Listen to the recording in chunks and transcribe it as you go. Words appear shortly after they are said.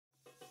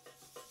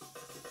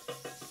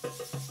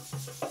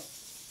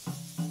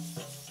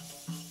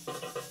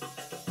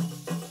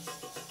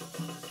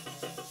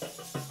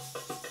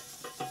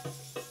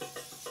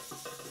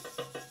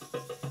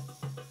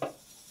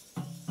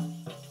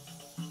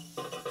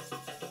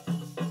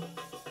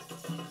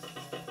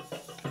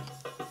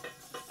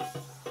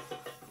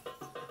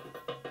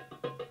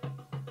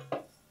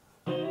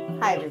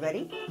Hi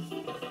everybody.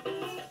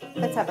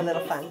 Let's have a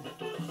little fun.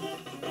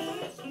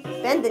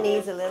 Bend the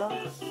knees a little.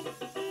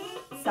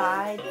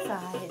 Side,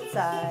 side,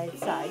 side,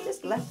 side.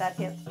 Just let that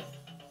hip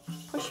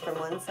push from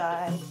one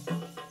side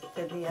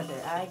to the other.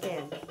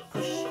 Again.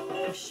 Push,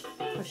 push,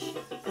 push,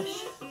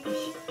 push,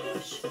 push,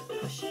 push,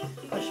 push,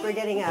 push. We're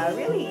getting a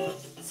really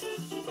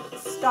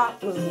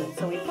stop movement.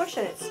 So we push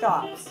and it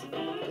stops.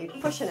 We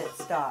push and it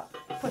stops.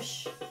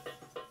 Push,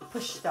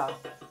 push,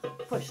 stop.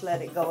 Push,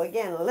 let it go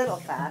again a little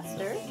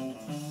faster.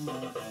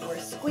 We're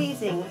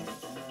squeezing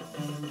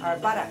our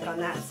buttock on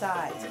that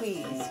side.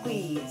 Squeeze,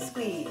 squeeze,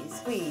 squeeze,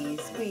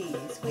 squeeze,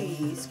 squeeze,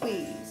 squeeze,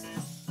 squeeze.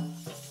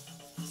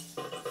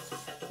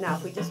 Now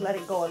if we just let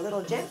it go a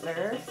little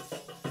gentler,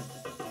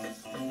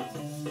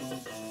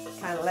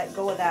 kind of let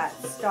go of that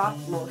stop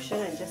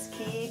motion and just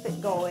keep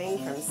it going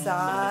from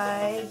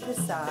side to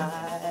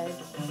side.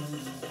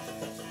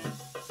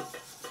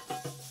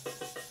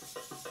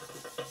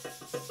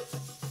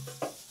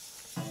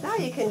 Now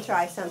you can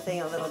try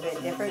something a little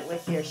bit different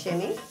with your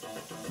shimmy.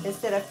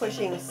 Instead of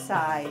pushing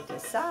side to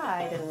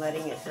side and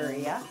letting it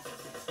hurry up,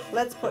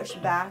 let's push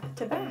back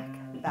to back,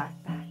 back,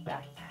 back,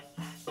 back, back,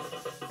 back,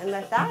 and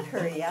let that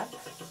hurry up.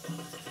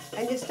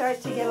 And you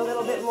start to get a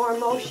little bit more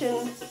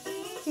motion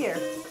here.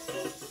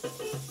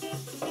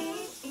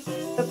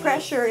 The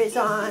pressure is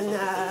on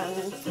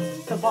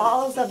the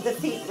balls of the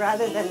feet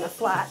rather than the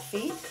flat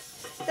feet.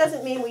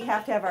 Doesn't mean we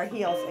have to have our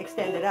heels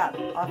extended up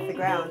off the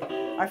ground.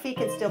 Our feet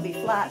can still be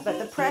flat, but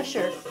the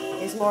pressure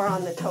is more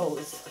on the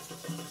toes.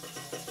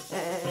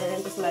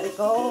 And just let it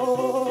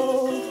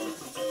go.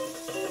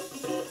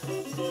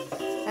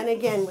 And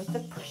again with the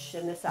push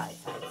and the side,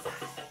 side,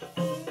 side.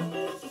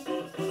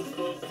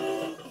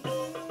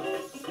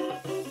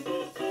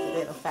 A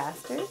little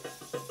faster.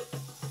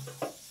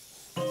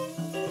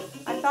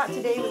 I thought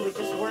today we would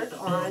just work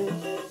on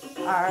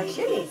our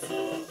shimmies.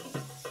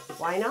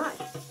 Why not?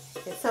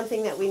 It's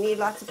something that we need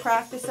lots of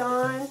practice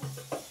on.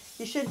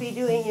 You should be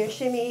doing your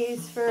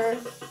shimmies for,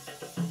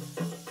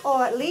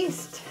 at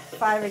least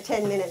 5 or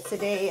 10 minutes a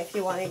day if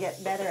you want to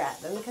get better at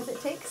them, because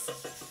it takes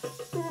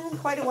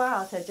quite a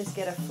while to just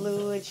get a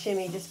fluid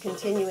shimmy, just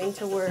continuing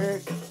to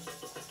work,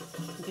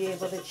 be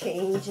able to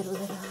change it a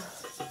little.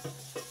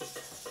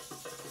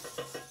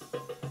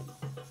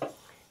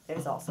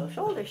 There's also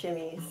shoulder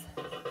shimmies.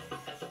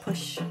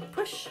 Push,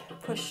 push,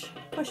 push,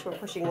 push. We're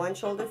pushing one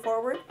shoulder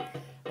forward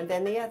and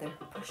then the other.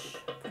 Push,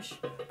 push,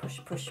 push,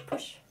 push,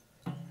 push.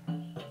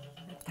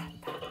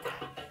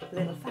 A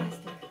little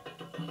faster.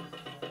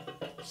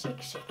 Shake,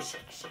 shake,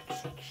 shake, shake,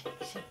 shake,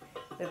 shake, shake.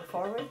 A little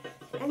forward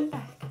and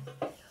back.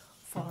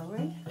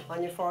 Forward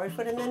on your forward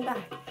foot and then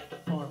back.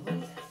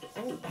 Forward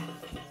and back.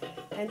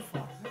 And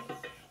forward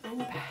and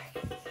back.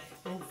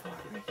 And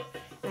forward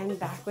and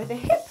back with a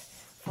hip.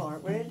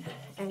 Forward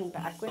and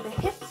back with a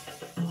hip.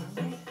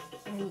 Forward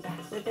and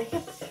back with a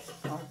hip.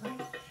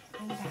 Forward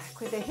and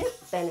back with a hip.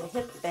 And a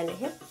hip, and a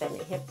hip, and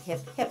a hip,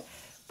 hip, hip.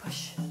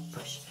 Push,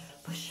 push,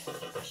 push,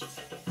 push.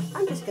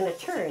 I'm just going to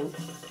turn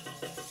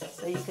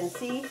so you can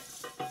see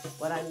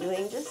what I'm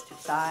doing, just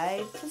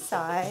side to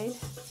side.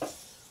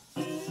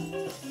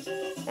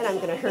 And I'm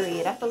going to hurry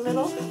it up a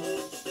little.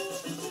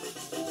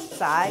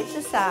 Side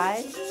to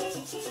side.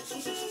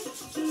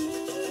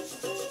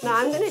 Now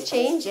I'm going to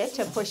change it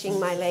to pushing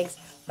my legs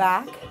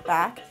back,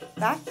 back,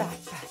 back,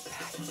 back, back,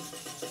 back.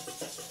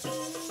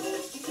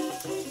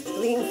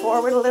 Lean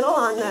forward a little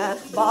on the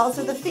balls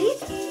of the feet.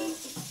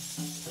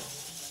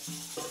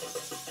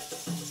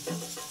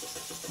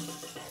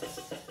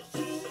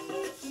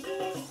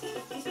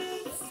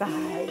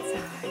 Side,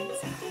 side,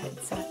 side,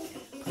 side.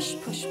 Push,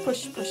 push,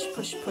 push, push,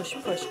 push, push,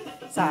 push.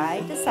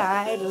 Side to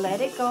side, let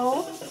it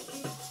go.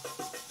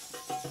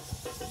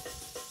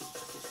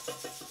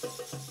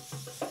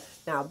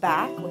 Now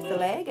back with the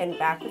leg and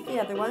back with the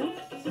other one.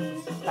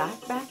 Back,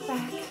 back,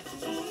 back.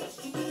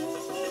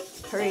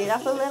 Hurry it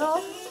up a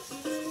little.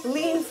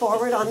 Lean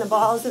forward on the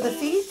balls of the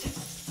feet.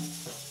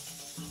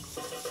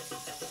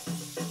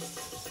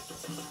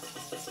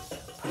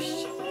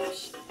 Push,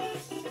 push.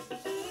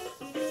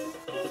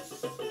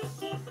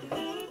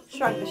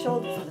 Shrug the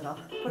shoulders a little.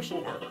 Push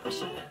them down, push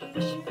them down,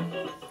 push them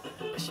down.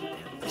 Push them down,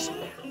 push them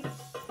down.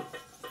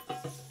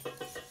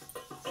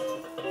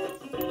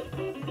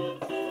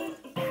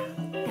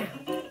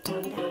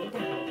 Down, down,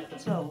 down.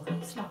 Slow,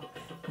 slow.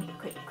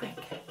 Quick, quick,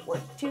 quick. 1,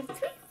 2,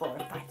 3, 4,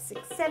 5,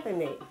 6,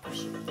 7, 8.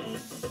 Push,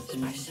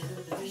 push,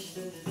 push.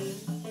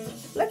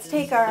 Let's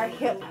take our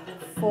hip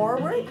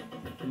forward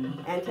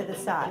and to the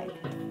side.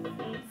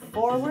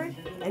 Forward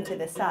and to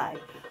the side.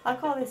 I'll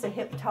call this a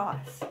hip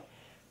toss.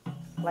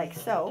 Like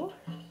so,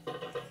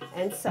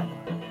 and so.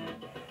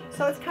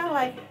 So it's kind of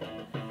like,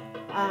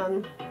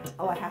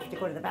 I have to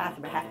go to the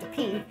bathroom, I have to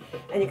pee,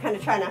 and you're kind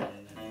of trying to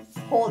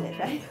hold it,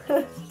 right?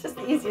 Just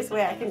the easiest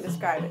way I can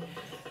describe it.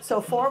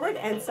 So forward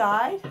and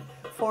side,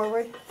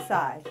 forward,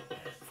 side,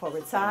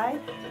 forward, side,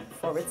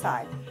 forward,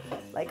 side.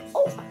 Like,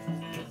 oh,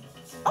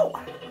 oh.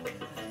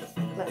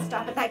 Let's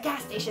stop at that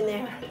gas station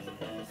there.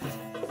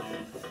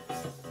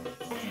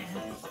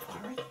 And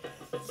forward,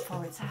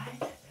 forward,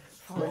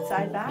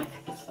 side back,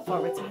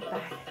 forward, side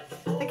back.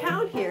 The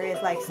count here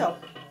is like so.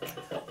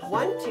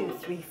 1, 2,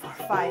 3, 4,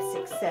 5,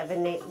 6,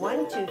 7, 8.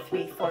 1, 2,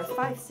 3, 4,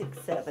 5, 6,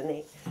 7,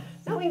 8.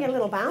 Now we can get a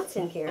little bounce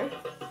in here.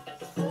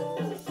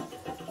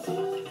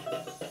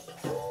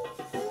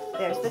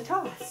 There's the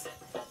toss.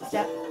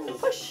 Step,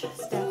 push,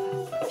 step,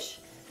 push.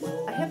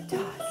 A hip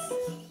toss.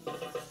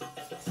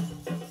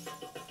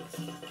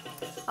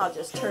 I'll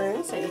just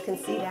turn so you can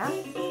see that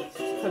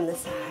from the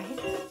side.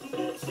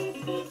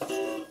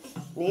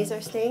 Knees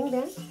are staying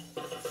bent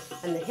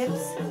and the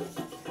hips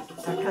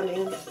are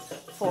coming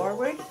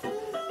forward,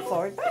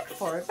 forward, back,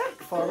 forward, back,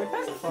 forward,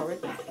 back,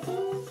 forward, back.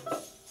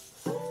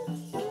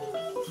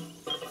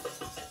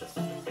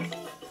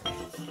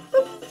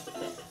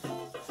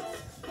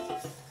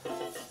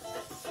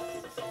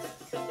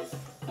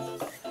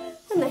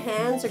 And the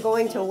hands are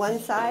going to one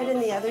side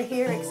and the other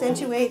here,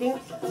 accentuating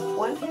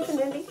one hip and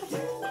then the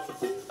other.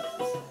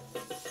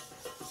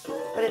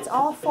 But it's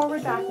all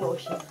forward back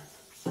motion.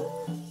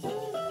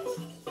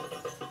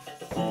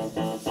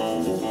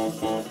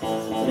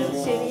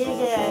 Little shimmy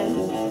again.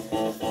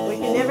 We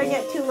can never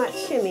get too much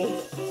shimmy.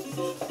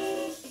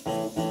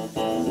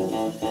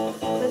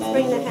 Let's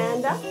bring the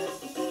hand up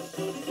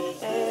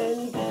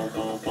and down.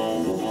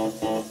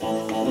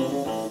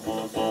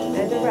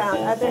 And around.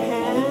 Other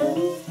hand.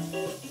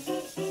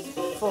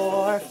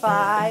 4,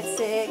 5,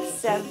 6,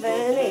 7,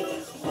 8.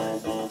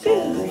 1,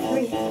 2,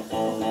 3,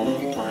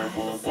 5,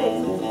 6,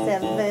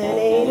 7,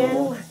 8,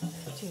 and 1,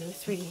 2,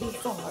 3,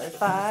 4,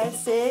 5,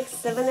 6,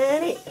 7,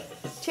 and 8.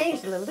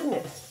 Changed a little, didn't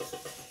it?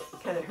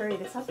 Kind of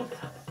hurried us up a little.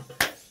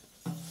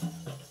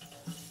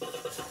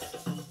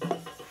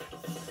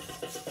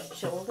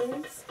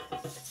 Shoulders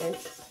and